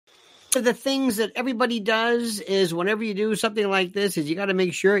of the things that everybody does is whenever you do something like this is you got to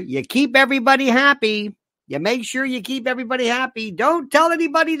make sure you keep everybody happy. You make sure you keep everybody happy. Don't tell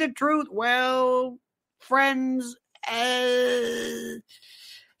anybody the truth. Well, friends, there's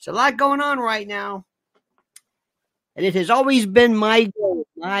a lot going on right now. And it has always been my goal,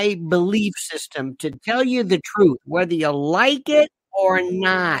 my belief system, to tell you the truth, whether you like it or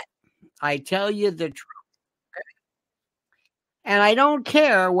not. I tell you the truth. And I don't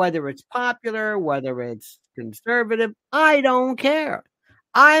care whether it's popular, whether it's conservative. I don't care.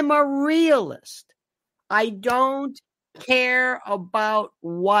 I'm a realist. I don't care about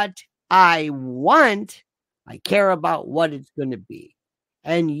what I want. I care about what it's going to be.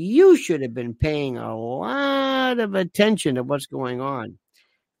 And you should have been paying a lot of attention to what's going on.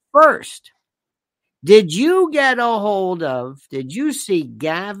 First, did you see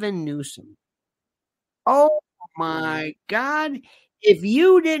Gavin Newsom? Oh my God. If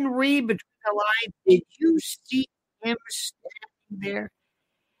you didn't read between the lines, did you see him standing there?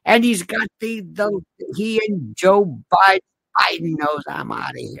 And he's got he and Joe Biden knows I'm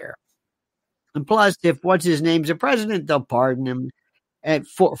out of here. And plus, if what's his name's a president, they'll pardon him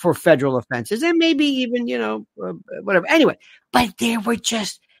for federal offenses. And maybe even, whatever. Anyway, but they were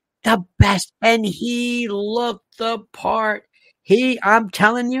just the best. And he looked the part. I'm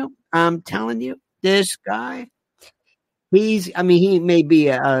telling you, this guy, he may be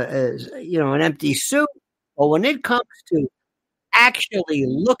an empty suit, but when it comes to actually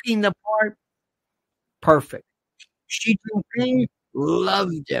looking the part, perfect. Xi Jinping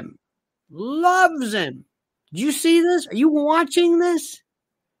loves him. Did you see this? Are you watching this?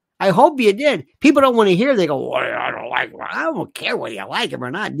 I hope you did. People don't want to hear. They go, well, I don't like him. I don't care whether you like him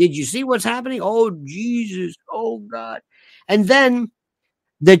or not. Did you see what's happening? Oh, Jesus. Oh, God. And then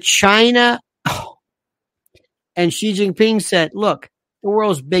the China and Xi Jinping said, look, the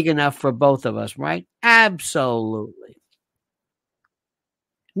world's big enough for both of us, right? Absolutely.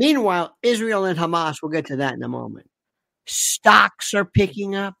 Meanwhile, Israel and Hamas, we'll get to that in a moment. Stocks are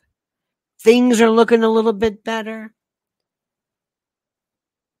picking up. Things are looking a little bit better.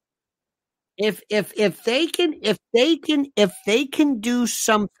 If they can do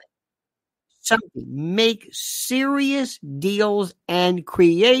something, make serious deals and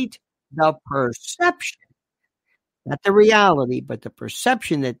create the perception, not the reality, but the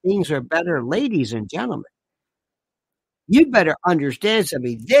perception that things are better, ladies and gentlemen, you better understand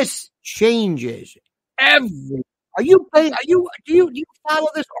something. This changes everything. Do you follow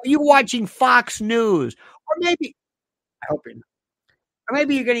this? Are you watching Fox News? Or maybe, I hope you're not. Or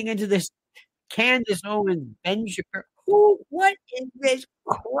maybe you're getting into this Candace Owens, Ben Shapiro. What is this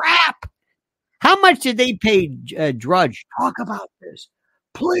crap? How much did they pay Drudge? Talk about this.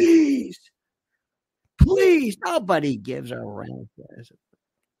 Please. Nobody gives a rant.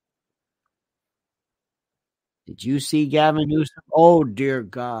 Did you see Gavin Newsom? Oh, dear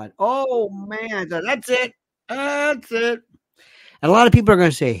God. Oh, man. That's it. And a lot of people are going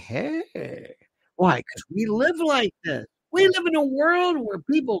to say, hey, why? Because we live like this. We live in a world where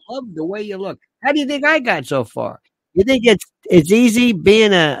people love the way you look. How do you think I got so far? You think it's easy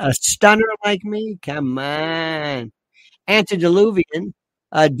being a stunner like me? Come on. Antediluvian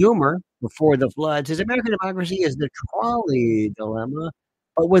doomer before the flood says American democracy is the trolley dilemma,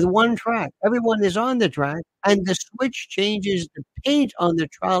 but with one track. Everyone is on the track, and the switch changes the paint on the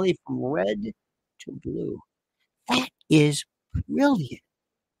trolley from red to blue. That is brilliant.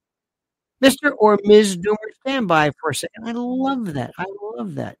 Mr. or Ms. Doomer, stand by for a second. I love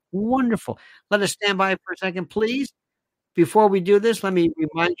that. Wonderful. Let us stand by for a second, please. Before we do this, let me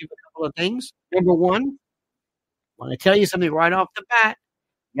remind you of a couple of things. Number one, I want to tell you something right off the bat.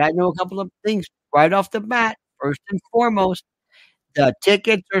 You got to know a couple of things right off the bat. First and foremost, the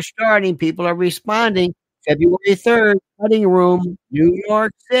tickets are starting. People are responding. February 3rd, Cutting Room, New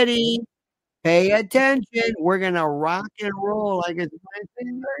York City. Pay attention. We're going to rock and roll like it's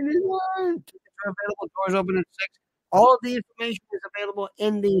 1991. Tickets are available. Doors open at 6. All of the information is available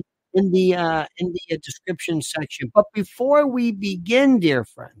in the description section. But before we begin, dear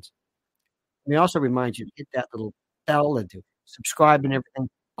friends, let me also remind you to hit that little bell and to subscribe and everything.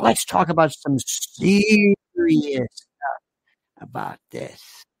 Let's talk about some serious stuff about this.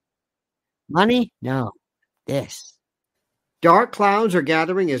 Money? No. This. Dark clouds are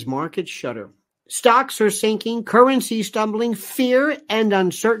gathering as markets shudder. Stocks are sinking, currency stumbling, fear and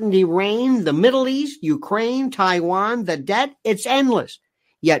uncertainty reign. The Middle East, Ukraine, Taiwan, the debt, it's endless.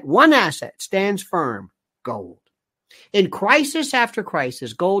 Yet one asset stands firm, gold. In crisis after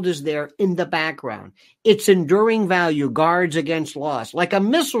crisis, gold is there in the background. Its enduring value guards against loss, like a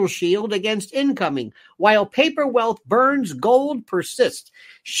missile shield against incoming. While paper wealth burns, gold persists.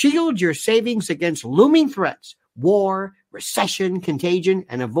 Shield your savings against looming threats, war, recession, contagion,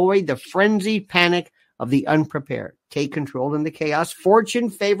 and avoid the frenzied panic of the unprepared. Take control in the chaos. Fortune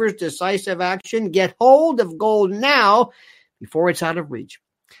favors decisive action. Get hold of gold now before it's out of reach.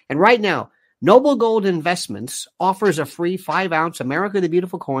 And right now, Noble Gold Investments offers a free 5-ounce America the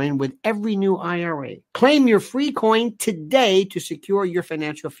Beautiful coin with every new IRA. Claim your free coin today to secure your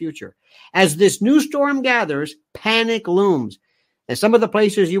financial future. As this new storm gathers, panic looms. And some of the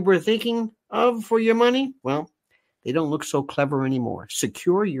places you were thinking of for your money, well, they don't look so clever anymore.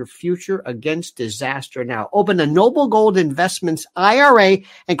 Secure your future against disaster now. Open a Noble Gold Investments IRA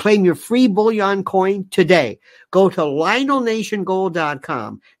and claim your free bullion coin today. Go to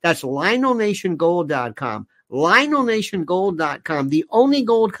LionelNationGold.com. That's LionelNationGold.com. LionelNationGold.com, the only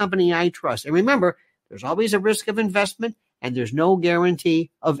gold company I trust. And remember, there's always a risk of investment and there's no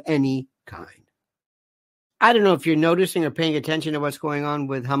guarantee of any kind. I don't know if you're noticing or paying attention to what's going on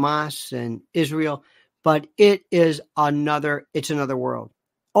with Hamas and Israel, but it's another world.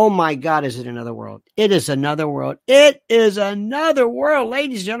 Oh my God, is it another world? It is another world. It is another world,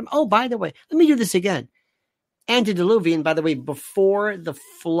 ladies and gentlemen. Oh, by the way, let me do this again. Antediluvian, by the way, before the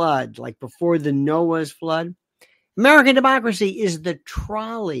flood, like before the Noah's flood, American democracy is the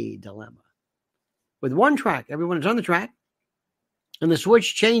trolley dilemma. With one track, everyone is on the track, and the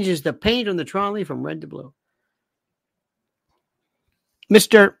switch changes the paint on the trolley from red to blue.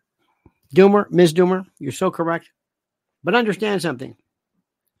 Mr. Doomer, Ms. Doomer, you're so correct. But understand something.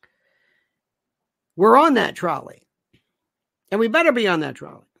 We're on that trolley. And we better be on that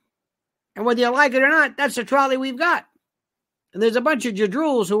trolley. And whether you like it or not, that's the trolley we've got. And there's a bunch of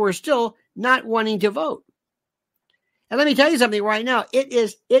jadrules who are still not wanting to vote. And let me tell you something right now.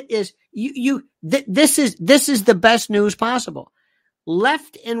 This is the best news possible.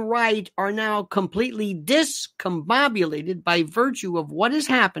 Left and right are now completely discombobulated by virtue of what is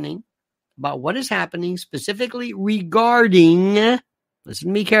happening, specifically regarding, listen to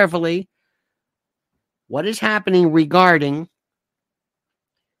me carefully, what is happening regarding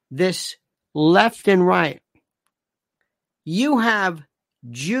this left and right. You have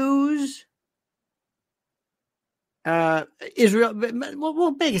Jews, Israel,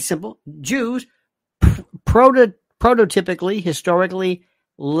 we'll make it simple. Jews, prototypically, historically,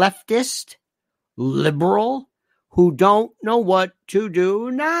 leftist, liberal, who don't know what to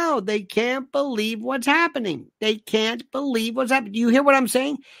do now. They can't believe what's happening. Do you hear what I'm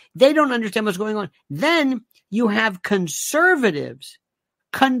saying? They don't understand what's going on. Then you have conservatives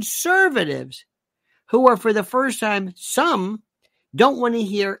who are, for the first time, some don't want to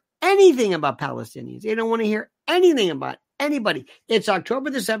hear anything about Palestinians. They don't want to hear anything about anybody. It's October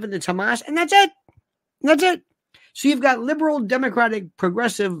the 7th, it's Hamas, and that's it. So you've got liberal, democratic,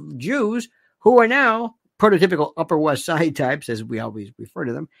 progressive Jews who are now prototypical Upper West Side types, as we always refer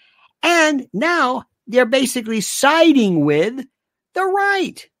to them. And now they're basically siding with the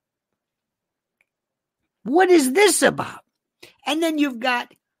right. What is this about? And then you've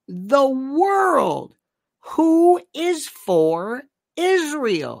got the world. Who is for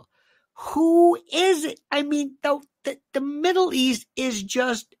Israel? Who is it? I mean, the Middle East is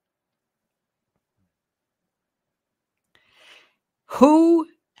just... Who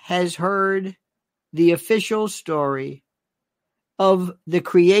has heard the official story of the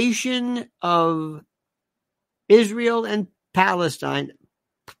creation of Israel and Palestine,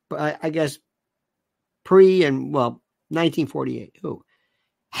 I guess, 1948? Who?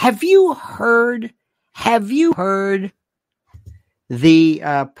 Have you heard the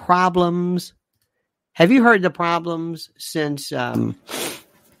problems? Have you heard the problems since, how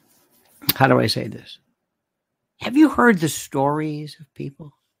do I say this? Have you heard the stories of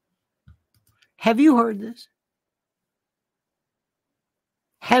people? Have you heard this?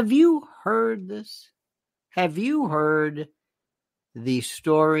 Have you heard this? Have you heard the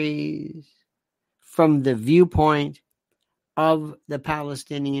stories from the viewpoint of the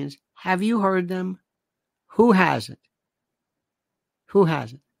Palestinians? Have you heard them? Who hasn't? Who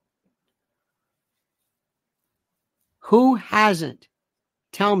hasn't? Who hasn't?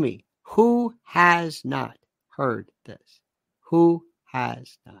 Tell me, who has not heard this? Who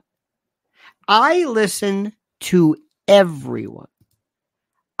has not? I listen to everyone.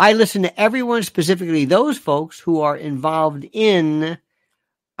 I listen to everyone, specifically those folks who are involved in,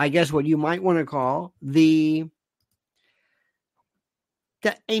 I guess, what you might want to call the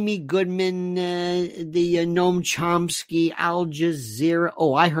Amy Goodman, the Noam Chomsky, Al Jazeera.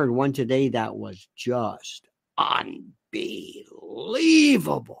 Oh, I heard one today that was just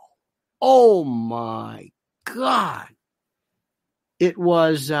unbelievable. Oh my God. It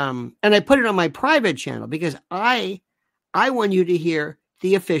was, and I put it on my private channel because I want you to hear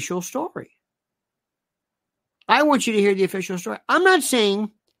the official story. I want you to hear the official story. I'm not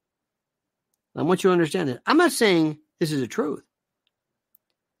saying, I want you to understand this. I'm not saying this is the truth.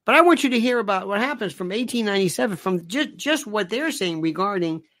 But I want you to hear about what happens from 1897, from just what they're saying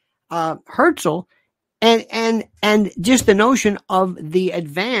regarding Herzl and just the notion of the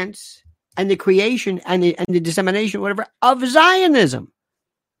advance and the creation and the dissemination, whatever, of Zionism.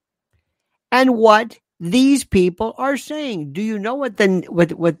 And what these people are saying. Do you know what the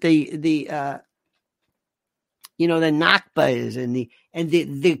Nakba is and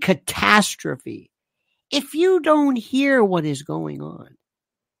the catastrophe? If you don't hear what is going on,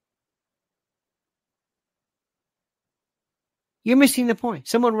 you're missing the point.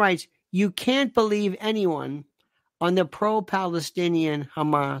 Someone writes, you can't believe anyone on the pro-Palestinian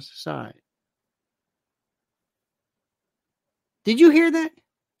Hamas side. Did you hear that?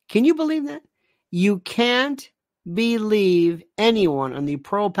 Can you believe that? You can't believe anyone on the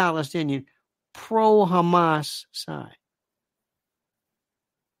pro-Palestinian, pro-Hamas side.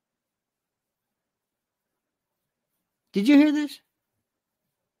 Did you hear this?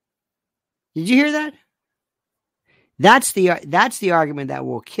 Did you hear that? That's the argument that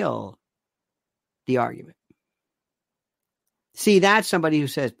will kill the argument. See, that's somebody who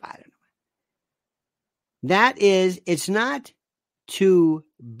says, I don't know. That is, it's not to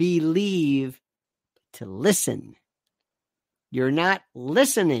believe, to listen. You're not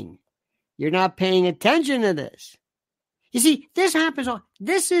listening. You're not paying attention to this. You see, this happens.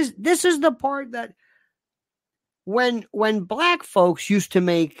 This is the part that when black folks used to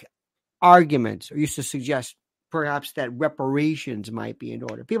make arguments or used to suggest perhaps that reparations might be in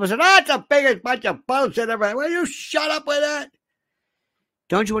order. People said, it's the biggest bunch of bullshit ever. Will you shut up with that?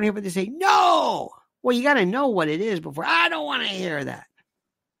 Don't you want to hear what they say? No. Well, you got to know what it is before. I don't want to hear that.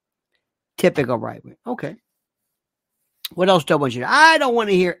 Typical right wing. Okay. What else do I want you to? I don't want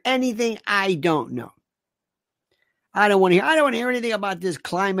to hear anything I don't know. I don't want to hear anything about this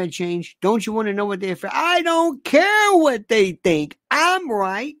climate change. Don't you want to know what they're for? I don't care what they think. I'm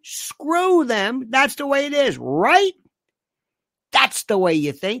right. Screw them. That's the way it is, right? That's the way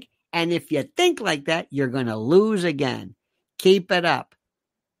you think. And if you think like that, you're going to lose again. Keep it up,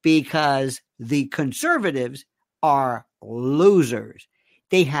 because the conservatives are losers.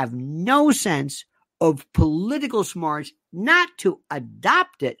 They have no sense of political smarts, not to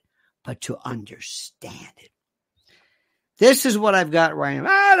adopt it, but to understand it. This is what I've got right now.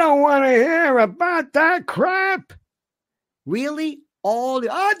 I don't want to hear about that crap. Really? They're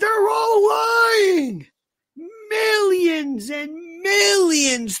all lying. Millions and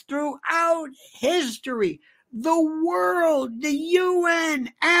millions throughout history. The world, the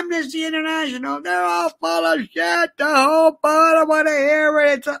UN, Amnesty International, they're all full of shit. The whole part, I want to hear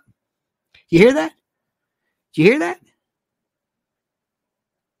it. You hear that? Do you hear that?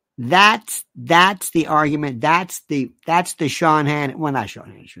 That's the argument. That's the Sean Hannity. Well, not Sean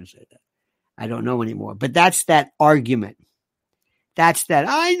Hannity. I shouldn't say that. I don't know anymore. But that's that argument. That's that.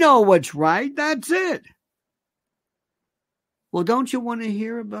 I know what's right. That's it. Well, don't you want to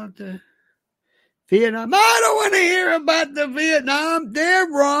hear about the Vietnam? I don't want to hear about the Vietnam.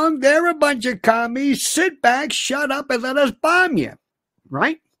 They're wrong. They're a bunch of commies. Sit back, shut up, and let us bomb you.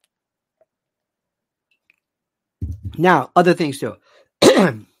 Right? Now, other things too.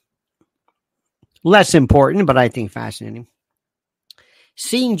 Less important, but I think fascinating.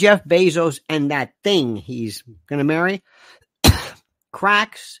 Seeing Jeff Bezos and that thing he's going to marry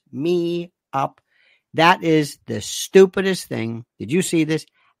cracks me up. That is the stupidest thing. Did you see this?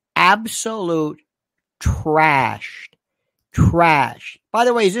 Absolute trash. Trash. By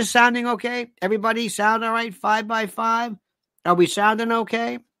the way, is this sounding okay? Everybody sound all right? 5x5? Are we sounding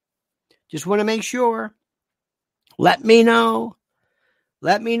okay? Just want to make sure. Let me know.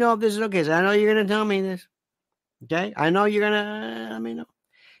 Let me know if this is okay. So I know you're going to tell me this. Okay? I know you're going to let me know.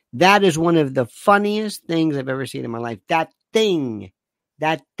 That is one of the funniest things I've ever seen in my life. That thing.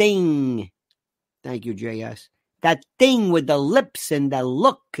 Thank you, JS. That thing with the lips and the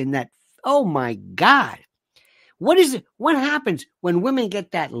look and that. Oh, my God. What is it? What happens when women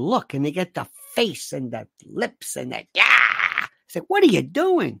get that look and they get the face and the lips and that? Yeah. It's like, what are you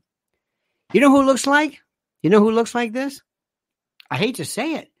doing? You know who looks like? You know who looks like this? I hate to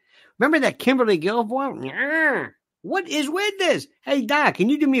say it. Remember that Kimberly Guilfoyle? What is with this? Hey, Doc, can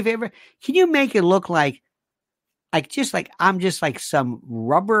you do me a favor? Can you make it look like I'm just like some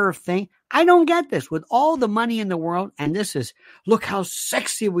rubber thing. I don't get this with all the money in the world. And this is, look how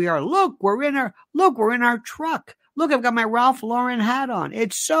sexy we are. Look, we're in our truck. Look, I've got my Ralph Lauren hat on.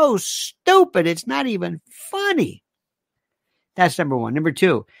 It's so stupid. It's not even funny. That's number one. Number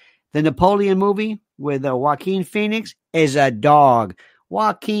two, the Napoleon movie with Joaquin Phoenix is a dog.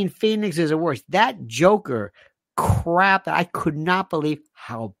 Joaquin Phoenix is the worst. That Joker crap, I could not believe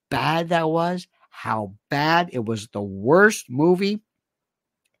how bad that was. How bad. It was the worst movie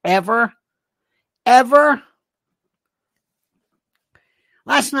ever. Last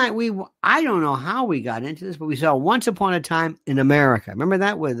night, I don't know how we got into this, but we saw Once Upon a Time in America. Remember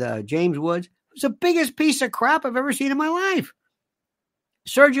that with James Woods? It was the biggest piece of crap I've ever seen in my life.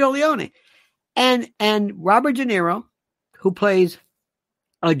 Sergio Leone. And Robert De Niro, who plays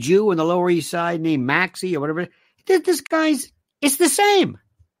a Jew on the Lower East Side named Maxie or whatever. This guy's, it's the same.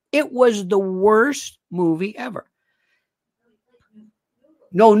 It was the worst movie ever.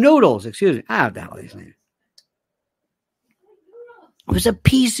 No, Noodles, excuse me. What the hell is his name? It was a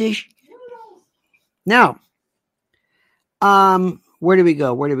piece of shit. Now, where do we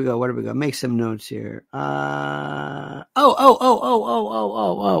go? Make some notes here.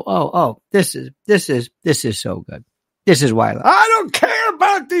 This is so good. This is why I don't care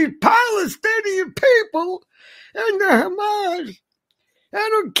about these Palestinian people and the Hamas. I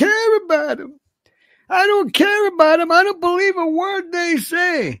don't care about them. I don't believe a word they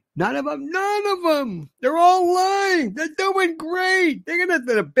say. None of them. They're all lying. They're doing great. They got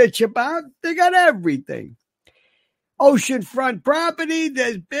nothing to bitch about. They got everything. Oceanfront property.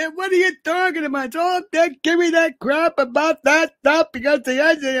 What are you talking about? It's all that. Give me that crap about that stuff because they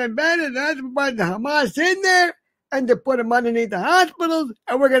had to invent it. That's why the Hamas in there and to put them underneath the hospitals.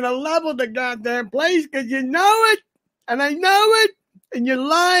 And we're going to level the goddamn place because you know it. And I know it. And you're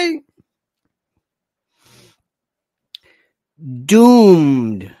lying.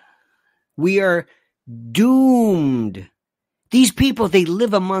 Doomed. We are doomed. These people, they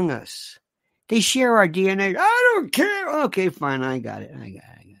live among us. They share our DNA. I don't care. Okay, fine. I got it.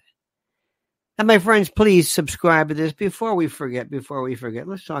 And my friends, please subscribe to this before we forget.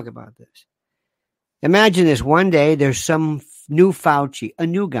 Let's talk about this. Imagine this. One day, there's some new Fauci, a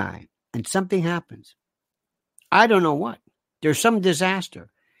new guy, and something happens. I don't know what. There's some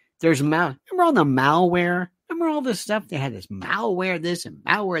disaster. Remember all the malware? Remember all this stuff? They had this malware this and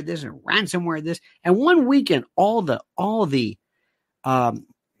ransomware this. And one weekend, all the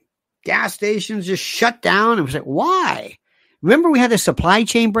gas stations just shut down. And was like, why? Remember we had the supply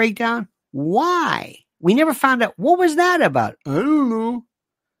chain breakdown? Why? We never found out. What was that about? I don't know.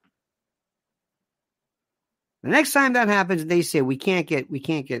 The next time that happens, they say we can't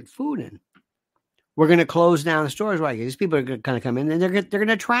get food in. We're going to close down the stores. Right? These people are going to come in and they're going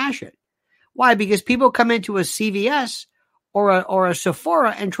to trash it. Why? Because people come into a CVS or a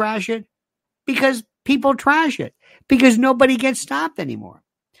Sephora and trash it because people trash it because nobody gets stopped anymore.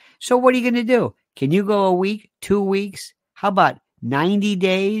 So what are you going to do? Can you go a week, 2 weeks? How about 90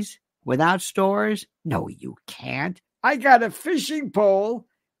 days without stores? No, you can't. I got a fishing pole.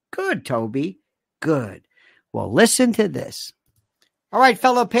 Good, Toby. Good. Well, listen to this. All right,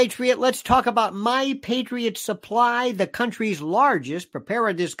 fellow patriot, let's talk about My Patriot Supply, the country's largest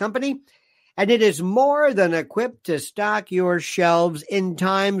preparedness company. And it is more than equipped to stock your shelves in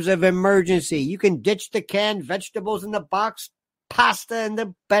times of emergency. You can ditch the canned vegetables in the box, pasta and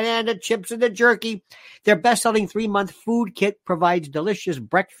the banana chips and the jerky. Their best-selling 3-month food kit provides delicious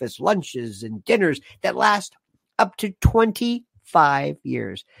breakfasts, lunches, and dinners that last up to 25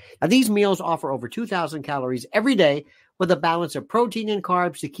 years. Now, these meals offer over 2,000 calories every day with a balance of protein and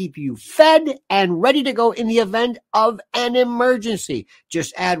carbs to keep you fed and ready to go in the event of an emergency.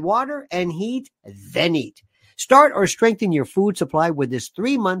 Just add water and heat, then eat. Start or strengthen your food supply with this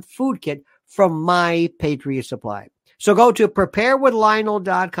 3-month food kit from My Patriot Supply. So go to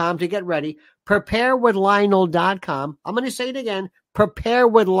preparewithlionel.com to get ready. Preparewithlionel.com. I'm going to say it again.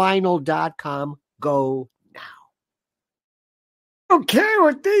 Preparewithlionel.com. Go now. I don't care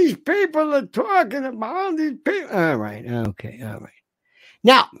what these people are talking about. These people. All right. Okay. All right.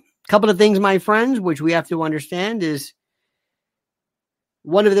 Now, a couple of things, my friends, which we have to understand is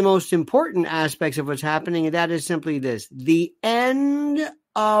one of the most important aspects of what's happening, and that is simply this. The end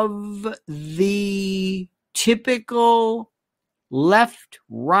of the typical left,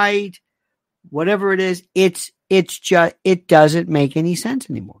 right, whatever it is, it doesn't make any sense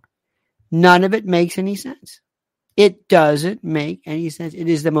anymore. None of it makes any sense. It doesn't make any sense. It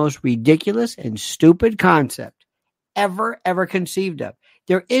is the most ridiculous and stupid concept ever conceived of.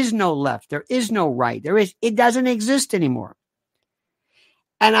 There is no left. There is no right. It doesn't exist anymore.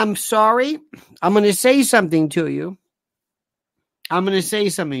 And I'm sorry, I'm going to say something to you.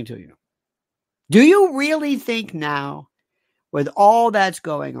 Do you really think now, with all that's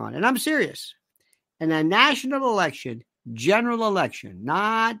going on, and I'm serious, in a national election, general election,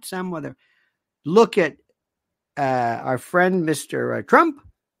 not some other, look at our friend Mr. Trump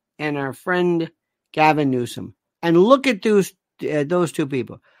and our friend Gavin Newsom, and look at those two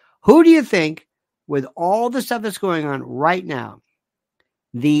people. Who do you think, with all the stuff that's going on right now,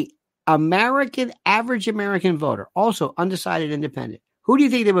 the average American voter, also undecided independent, who do you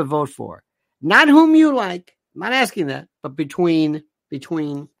think they would vote for? Not whom you like, I'm not asking that, but between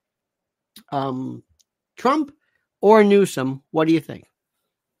Trump or Newsom, what do you think?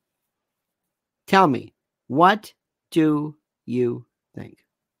 Tell me, what do you think?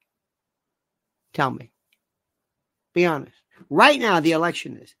 Tell me. Be honest. Right now, the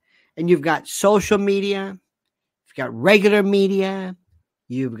election is, and you've got social media, you've got regular media,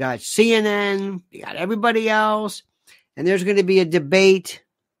 you've got CNN, you got everybody else, and there's going to be a debate.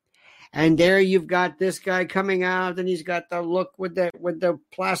 And there you've got this guy coming out, and he's got the look with the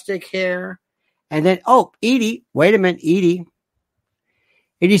plastic hair. And then, Edie, wait a minute, Edie.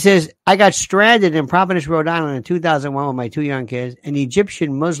 Edie says, I got stranded in Providence, Rhode Island in 2001 with my 2 young kids. An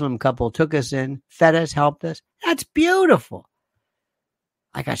Egyptian Muslim couple took us in, fed us, helped us. That's beautiful.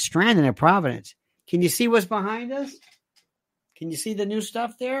 I got stranded in Providence. Can you see what's behind us? Can you see the new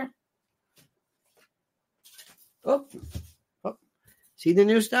stuff there? Oh. See the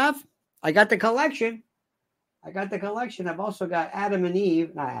new stuff? I got the collection. I've also got Adam and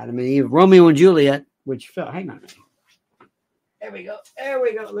Eve, Romeo and Juliet, which fell. Hang on a minute. There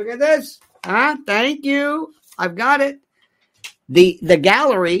we go. Look at this. Thank you. I've got it. The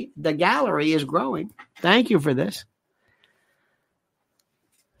gallery is growing. Thank you for this.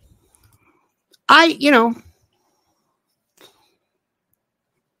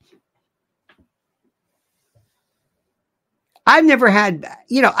 I've never had,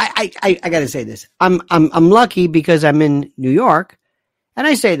 I got to say this. I'm lucky because I'm in New York, and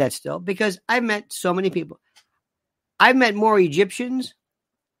I say that still because I've met so many people. I've met more Egyptians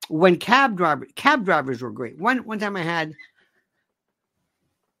when cab drivers were great. One time I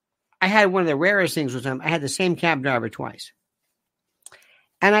had one of the rarest things was I had the same cab driver twice.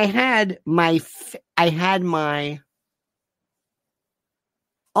 And I had my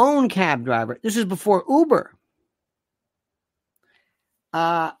own cab driver. This is before Uber.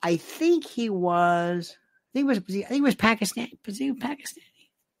 I think he was Pakistani. Was he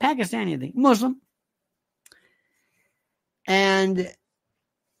Pakistani, I think. Muslim. And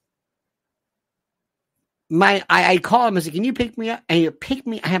I called him and said, can you pick me up? And he picked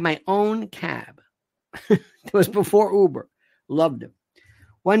me. I had my own cab. It was before Uber. Loved him.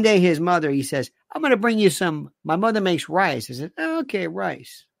 One day his mother, he says, I'm going to bring you some. My mother makes rice. I said, okay,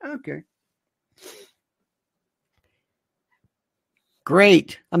 rice. Okay.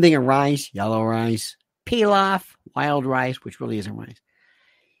 Great. I'm thinking rice, yellow rice, pilaf, wild rice, which really isn't rice.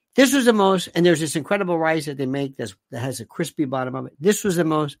 This was the most, and there's this incredible rice that they make that has a crispy bottom of it. This was the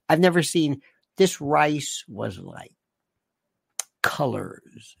most, I've never seen, this rice was like colors.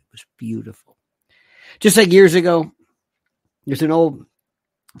 It was beautiful. Just like years ago, there's an old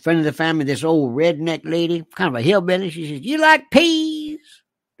friend of the family, this old redneck lady, kind of a hillbilly. She says, you like peas?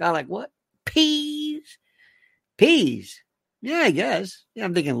 I like what? Peas? Peas. Yeah, I guess. Yeah,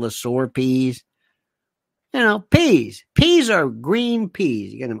 I'm thinking Lesueur peas. Peas. Peas are green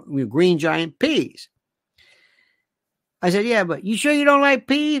peas. You get them, green giant peas. I said, yeah, but you sure you don't like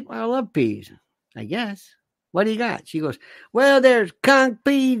peas? Well, I love peas. I guess. What do you got? She goes, well, there's conch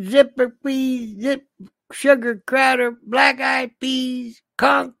peas, zipper peas, sugar crowder, black-eyed peas,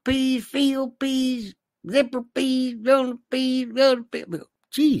 conch peas, field peas, zipper peas, little peas.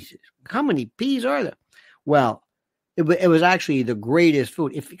 Jesus, how many peas are there? Well, it was actually the greatest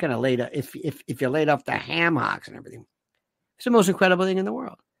food. If you kind of if you laid off the ham hocks and everything, it's the most incredible thing in the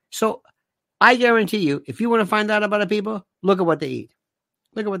world. So I guarantee you, if you want to find out about the people, look at what they eat.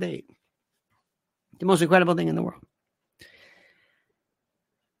 Look at what they eat. The most incredible thing in the world.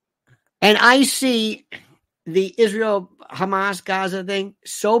 And I see the Israel-Hamas-Gaza thing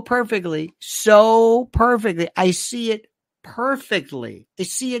so perfectly. I see it perfectly.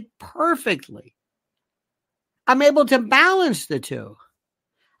 I'm able to balance the two.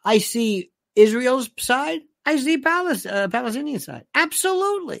 I see Israel's side. I see Palestinian side.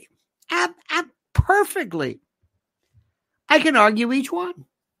 Absolutely. Perfectly. I can argue each one.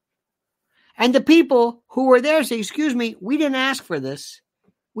 And the people who were there say, excuse me, we didn't ask for this.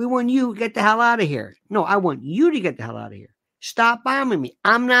 We want you to get the hell out of here. No, I want you to get the hell out of here. Stop bombing me.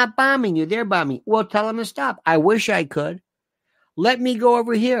 I'm not bombing you. They're bombing me. Well, tell them to stop. I wish I could. Let me go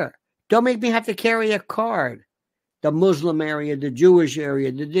over here. Don't make me have to carry a card. The Muslim area, the Jewish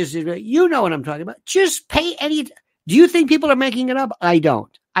area, the this, you know what I'm talking about. Just pay any. Do you think people are making it up? I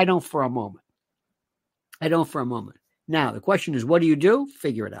don't. I don't for a moment. Now, the question is, what do you do?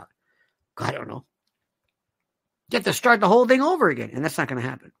 Figure it out. I don't know. You have to start the whole thing over again, and that's not going to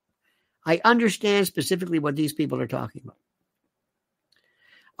happen. I understand specifically what these people are talking about.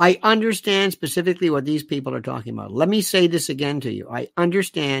 Let me say this again to you. I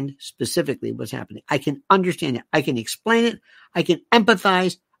understand specifically what's happening. I can understand it. I can explain it. I can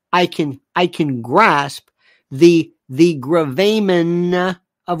empathize. I can grasp the gravamen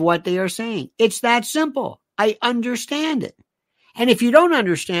of what they are saying. It's that simple. I understand it. And if you don't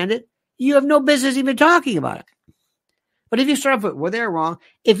understand it, you have no business even talking about it. But if you start off with, well, they're wrong.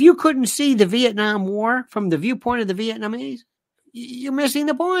 If you couldn't see the Vietnam War from the viewpoint of the Vietnamese, you're missing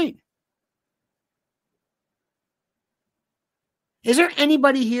the point. Is there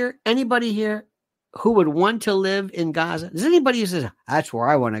anybody here who would want to live in Gaza? Is anybody who says, that's where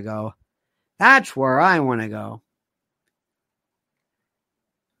I want to go? That's where I want to go.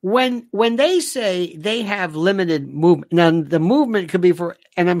 When they say they have limited movement, now the movement could be for,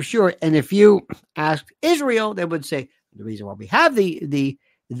 and I'm sure, and if you ask Israel, they would say the reason why we have this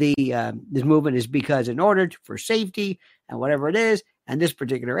movement is because in order for safety and whatever it is, and this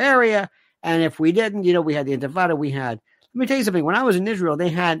particular area, and if we didn't, we had the Intifada, let me tell you something. When I was in Israel, they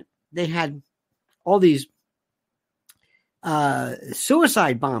had all these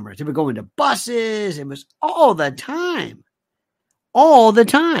suicide bombers. They would go into buses. It was all the time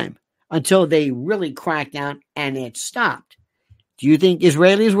until they really cracked down and it stopped. Do you think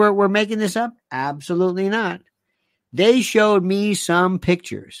Israelis were making this up? Absolutely not. They showed me some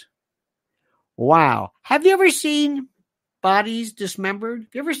pictures. Wow. Have you ever seen bodies dismembered?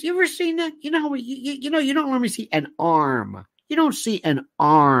 You ever seen that? You don't normally see an arm. You don't see an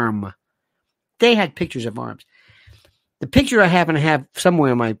arm. They had pictures of arms. The picture I happen to have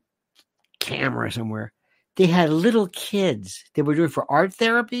somewhere on my camera somewhere, they had little kids. They were doing for art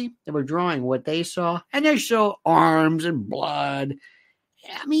therapy. They were drawing what they saw, and they show arms and blood.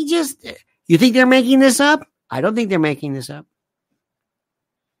 I mean, you think they're making this up? I don't think they're making this up.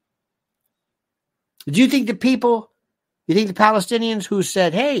 Do you think the Palestinians who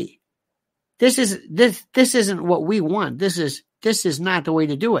said, "Hey, this isn't what we want. This is not the way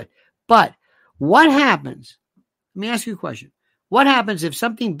to do it." But what happens? Let me ask you a question. What happens if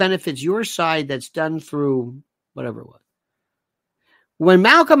something benefits your side that's done through whatever it was? When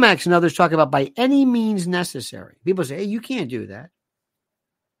Malcolm X and others talk about by any means necessary, people say, hey, you can't do that.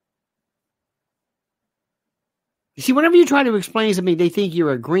 You see, whenever you try to explain something, they think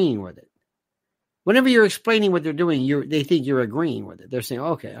you're agreeing with it. Whenever you're explaining what they're doing, they think you're agreeing with it. They're saying,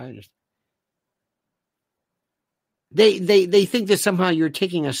 okay, I understand. They think that somehow you're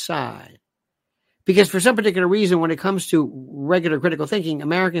taking a side. Because for some particular reason, when it comes to regular critical thinking,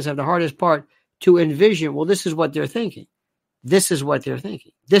 Americans have the hardest part to envision, well, this is what they're thinking. This is what they're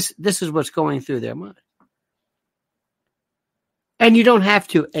thinking. This is what's going through their mind. And you don't have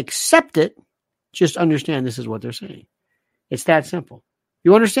to accept it. Just understand this is what they're saying. It's that simple.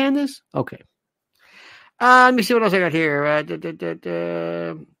 You understand this? Okay. Let me see what else I got here.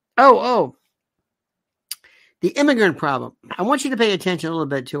 The immigrant problem. I want you to pay attention a little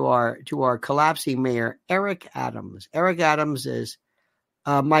bit to our collapsing mayor, Eric Adams. Eric Adams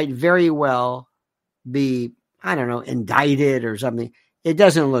might very well be, I don't know, indicted or something. It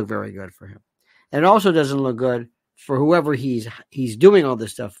doesn't look very good for him. And it also doesn't look good for whoever he's doing all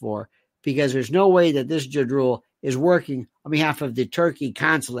this stuff for, because there's no way that this Judge Rule is working on behalf of the Turkey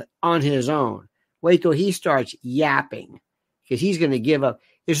consulate on his own. Wait till he starts yapping, because he's going to give up.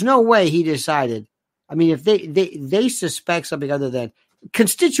 There's no way he decided. I mean, if they suspect something other than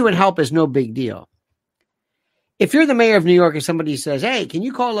constituent help is no big deal. If you're the mayor of New York and somebody says, hey, can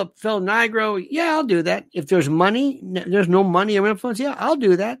you call up Phil Nigro? Yeah, I'll do that. If there's money, there's no money or influence. Yeah, I'll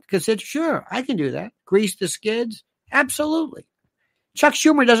do that. Sure, I can do that. Grease the skids. Absolutely. Chuck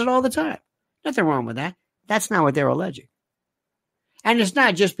Schumer does it all the time. Nothing wrong with that. That's not what they're alleging. And it's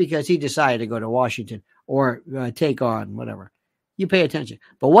not just because he decided to go to Washington or take on whatever. You pay attention.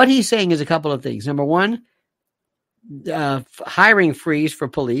 But what he's saying is a couple of things. Number one, hiring freeze for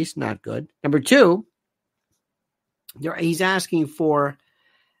police, not good. Number two, he's asking for,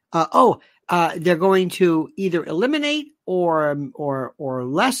 they're going to either eliminate or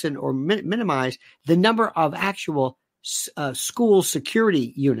lessen or minimize the number of actual school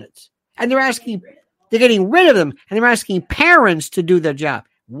security units. And they're getting rid of them, and they're asking parents to do their job.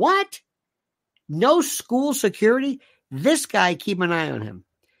 What? No school security? This guy, keep an eye on him.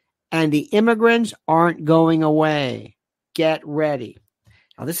 And the immigrants aren't going away. Get ready.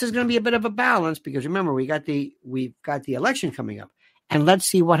 Now, this is going to be a bit of a balance because remember, we've got the election coming up, and let's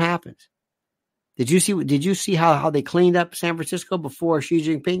see what happens. Did you see how they cleaned up San Francisco before Xi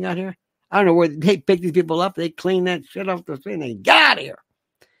Jinping got here? I don't know where they picked these people up. They cleaned that shit off the street and they got out of here.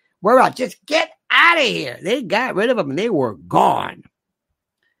 We're out. Just get out of here. They got rid of them and they were gone.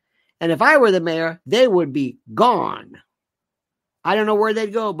 And if I were the mayor, they would be gone. I don't know where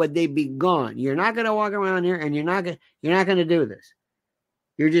they'd go, but they'd be gone. You're not going to walk around here and you're not going to do this.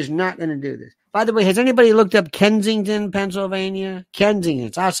 You're just not going to do this. By the way, has anybody looked up Kensington, Pennsylvania? Kensington.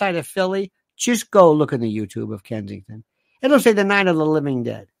 It's outside of Philly. Just go look in the YouTube of Kensington. It'll say the Night of the Living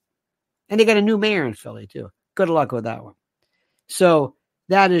Dead. And they got a new mayor in Philly, too. Good luck with that one. So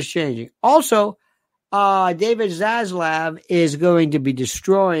that is changing. Also, David Zaslav is going to be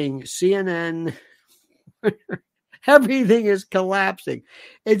destroying CNN. Everything is collapsing.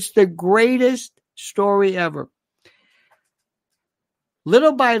 It's the greatest story ever.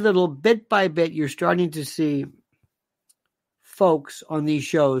 Little by little, bit by bit, you're starting to see folks on these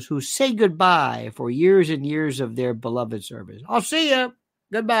shows who say goodbye for years and years of their beloved service. I'll see you.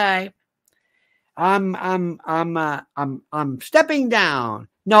 Goodbye. I'm stepping down.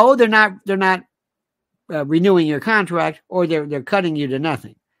 No, they're not renewing your contract, or they're cutting you to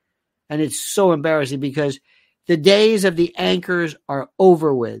nothing. And it's so embarrassing because the days of the anchors are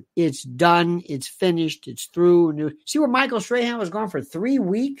over with. It's done. It's finished. It's through. See where Michael Strahan was gone for 3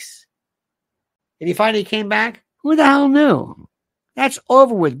 weeks? And he finally came back? Who the hell knew? That's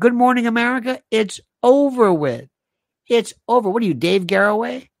over with. Good Morning America, it's over with. It's over. What are you, Dave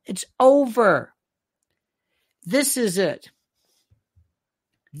Garroway? It's over. This is it.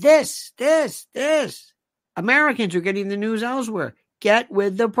 This. Americans are getting the news elsewhere. Get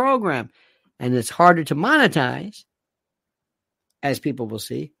with the program. And it's harder to monetize, as people will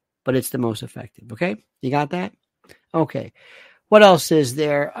see, but it's the most effective. Okay? You got that? Okay. What else is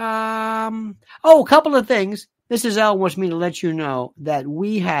there? A couple of things. Mrs. L wants me to let you know that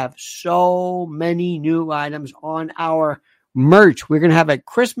we have so many new items on our merch. We're going to have a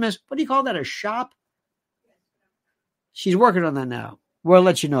Christmas, what do you call that, a shop? She's working on that now. We'll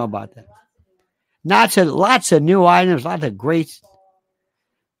let you know about that. Lots of new items, lots of great.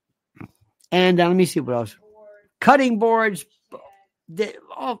 And let me see what else. Cutting boards.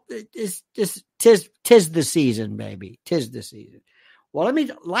 Tis the season, baby. Tis the season. Well,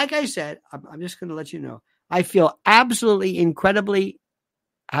 like I said, I'm just going to let you know. I feel absolutely incredibly,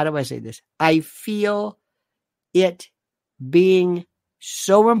 how do I say this? I feel it being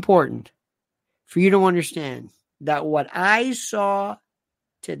so important for you to understand that what I saw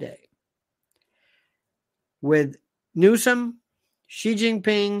today with Newsom, Xi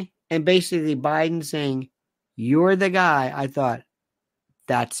Jinping, and basically Biden saying, you're the guy, I thought,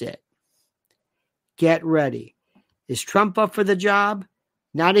 that's it. Get ready. Is Trump up for the job?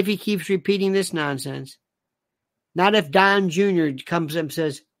 Not if he keeps repeating this nonsense. Not if Don Jr. comes and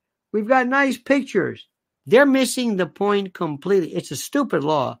says, we've got nice pictures. They're missing the point completely. It's a stupid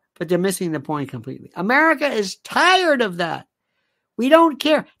law, but they're missing the point completely. America is tired of that. We don't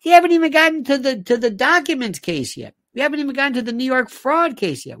care. We haven't even gotten to the documents case yet. We haven't even gotten to the New York fraud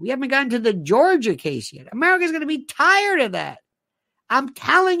case yet. We haven't gotten to the Georgia case yet. America's going to be tired of that. I'm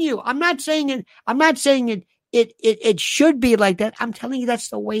telling you. I'm not saying it should be like that. I'm telling you that's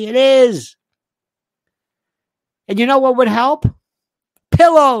the way it is. And you know what would help?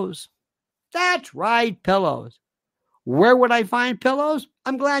 Pillows. That's right, pillows. Where would I find pillows?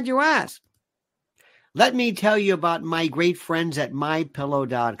 I'm glad you asked. Let me tell you about my great friends at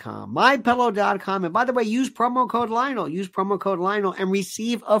MyPillow.com. MyPillow.com. And by the way, use promo code Lionel. Use promo code Lionel and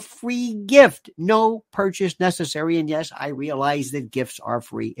receive a free gift. No purchase necessary. And yes, I realize that gifts are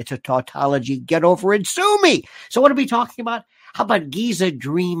free. It's a tautology. Get over it. Sue me. So what are we talking about? How about Giza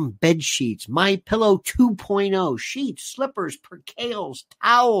Dream bed sheets, My Pillow 2.0, sheets, slippers, percales,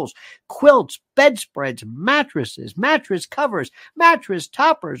 towels, quilts, bedspreads, mattresses, mattress covers, mattress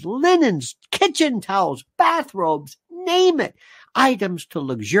toppers, linens, kitchen towels, bathrobes, name it. Items to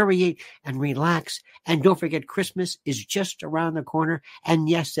luxuriate and relax. And don't forget, Christmas is just around the corner. And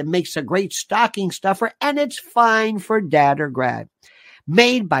yes, it makes a great stocking stuffer, and it's fine for dad or grad.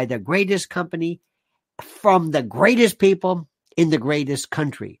 Made by the greatest company from the greatest people in the greatest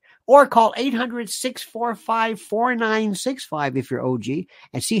country. Or call 800-645-4965 if you're OG,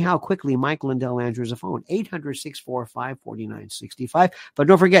 and see how quickly Mike Lindell answers the phone. 800-645-4965. But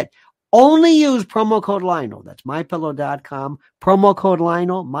don't forget, only use promo code Lionel. That's MyPillow.com. Promo code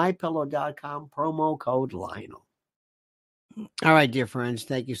Lionel. MyPillow.com. Promo code Lionel. All right, dear friends.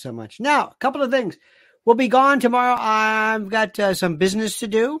 Thank you so much. Now, a couple of things. We'll be gone tomorrow. I've got some business to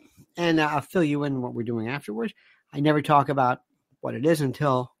do, and I'll fill you in what we're doing afterwards. I never talk about what it is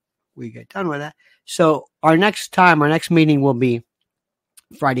until we get done with that. So our next meeting will be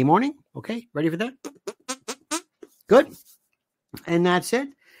Friday morning. Okay, ready for that? Good. And that's it.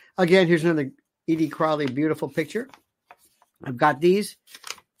 Again, here's another Edie Crowley beautiful picture. I've got these.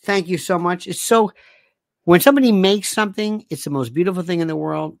 Thank you so much. It's so, when somebody makes something, it's the most beautiful thing in the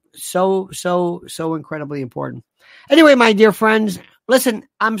world. So incredibly important. Anyway, my dear friends, listen,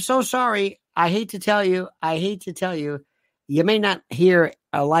 I'm so sorry. I hate to tell you, you may not hear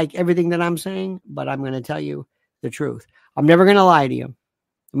or like everything that I'm saying, but I'm going to tell you the truth. I'm never going to lie to you.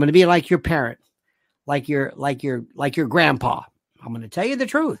 I'm going to be like your parent, like your grandpa. I'm going to tell you the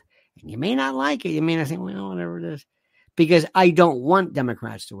truth. And you may not like it. You may not think, well, whatever it is. Because I don't want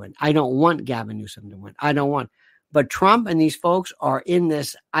Democrats to win. I don't want Gavin Newsom to win. I don't want. But Trump and these folks are in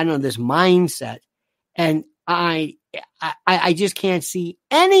this, I don't know, this mindset. And I just can't see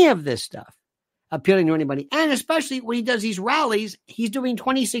any of this stuff appealing to anybody. And especially when he does these rallies, he's doing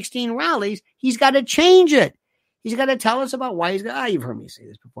 2016 rallies. He's got to change it. He's got to tell us about why he's got, you've heard me say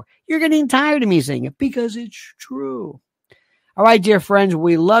this before. You're getting tired of me saying it because it's true. All right, dear friends,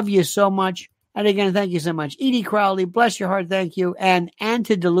 we love you so much. And again, thank you so much. Edie Crowley, bless your heart, thank you. And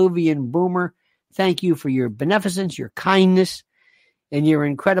Antediluvian Boomer, thank you for your beneficence, your kindness, and your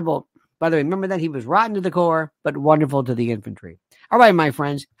incredible, by the way, remember that he was rotten to the core, but wonderful to the infantry. All right, my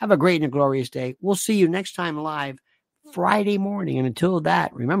friends, have a great and a glorious day. We'll see you next time live Friday morning. And until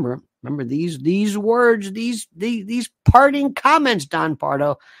that, remember these words, these parting comments, Don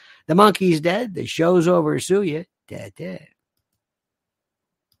Pardo. The monkey's dead. The show's over. Sue you. Dead.